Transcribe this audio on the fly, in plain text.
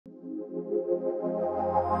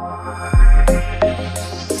Income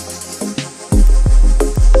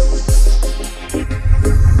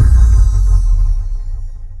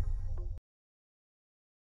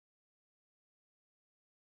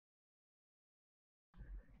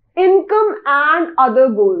and other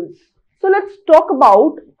goals. So let's talk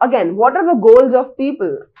about again, what are the goals of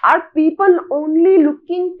people? Are people only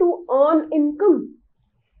looking to earn income?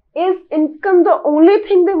 Is income the only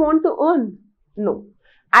thing they want to earn? No,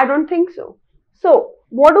 I don't think so. So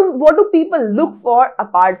what do people look for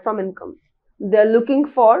apart from income? They're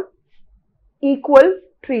looking for equal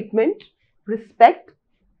treatment, respect,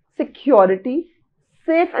 security,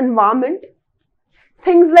 safe environment,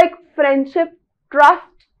 things like friendship, trust,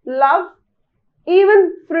 love,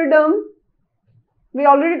 even freedom. We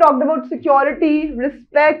already talked about security,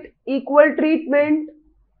 respect, equal treatment.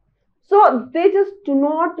 So they just do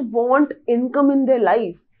not want income in their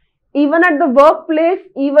life. Even at the workplace,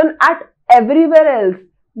 even at everywhere else,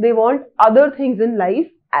 they want other things in life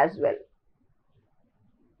as well.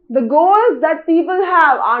 The goals that people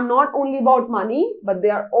have are not only about money, but they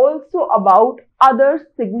are also about other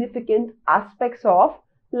significant aspects of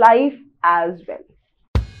life as well.